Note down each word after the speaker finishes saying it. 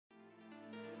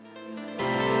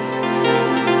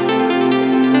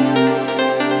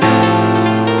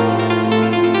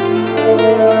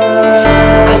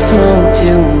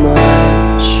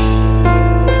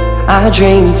I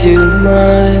dream too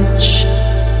much.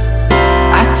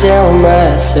 I tell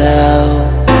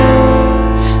myself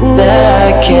that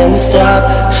I can't stop.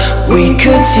 We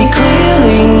could see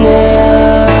clearly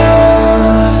now.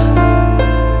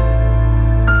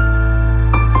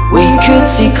 We could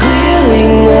see clearly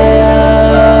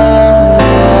now.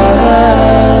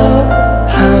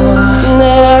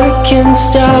 That I can't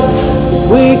stop.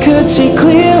 We could see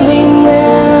clearly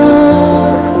now.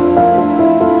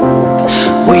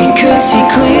 We could see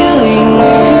clearly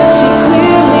now.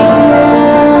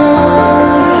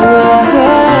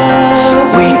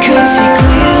 We could see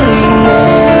clearly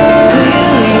now.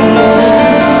 Clearly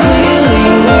now. Clearly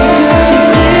now.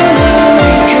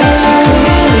 We could see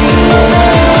clearly now.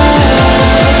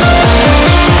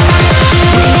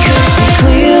 We could see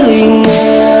clearly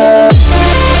now.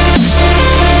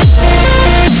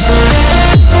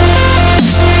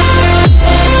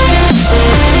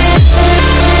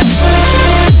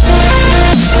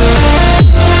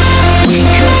 We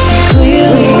could see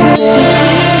clearly now.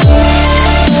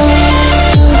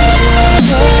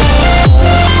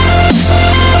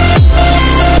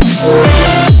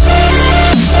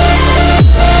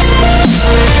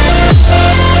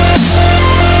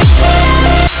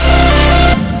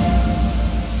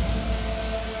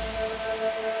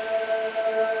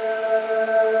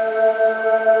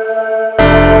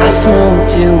 I smoke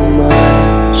too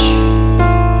much.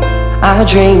 I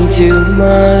drink too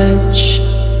much.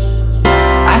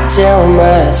 I tell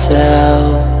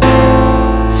myself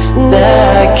that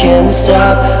I can't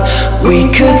stop. We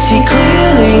could see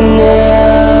clearly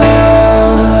now.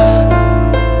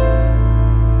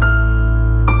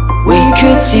 We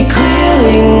could see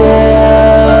clearly now.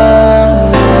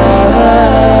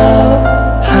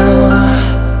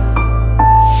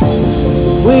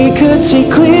 We could see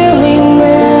clearly now.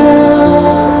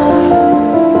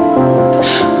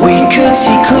 We could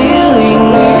see clearly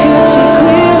now.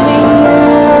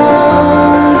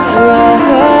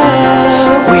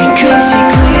 We could see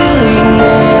clearly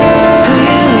now.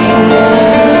 Clearly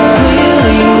now.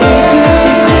 Clearly now.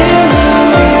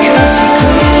 We could see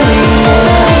clearly now.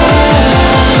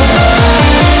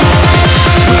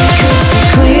 We could see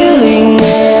clearly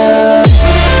now.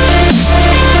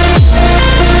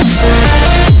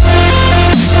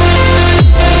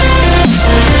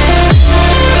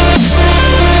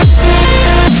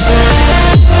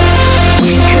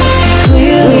 We could see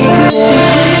clearly now.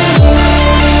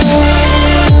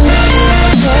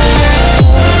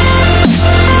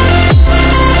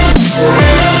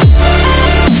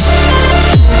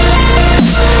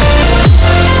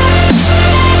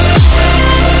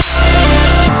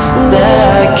 That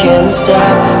I can't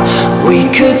stop. We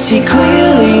could see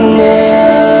clearly now.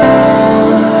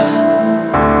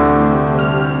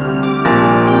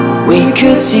 We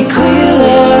could see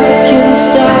clearly now. I can't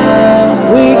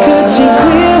stop. We could see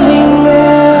clearly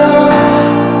now.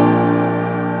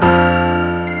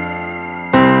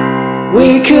 We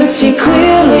could see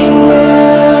clearly.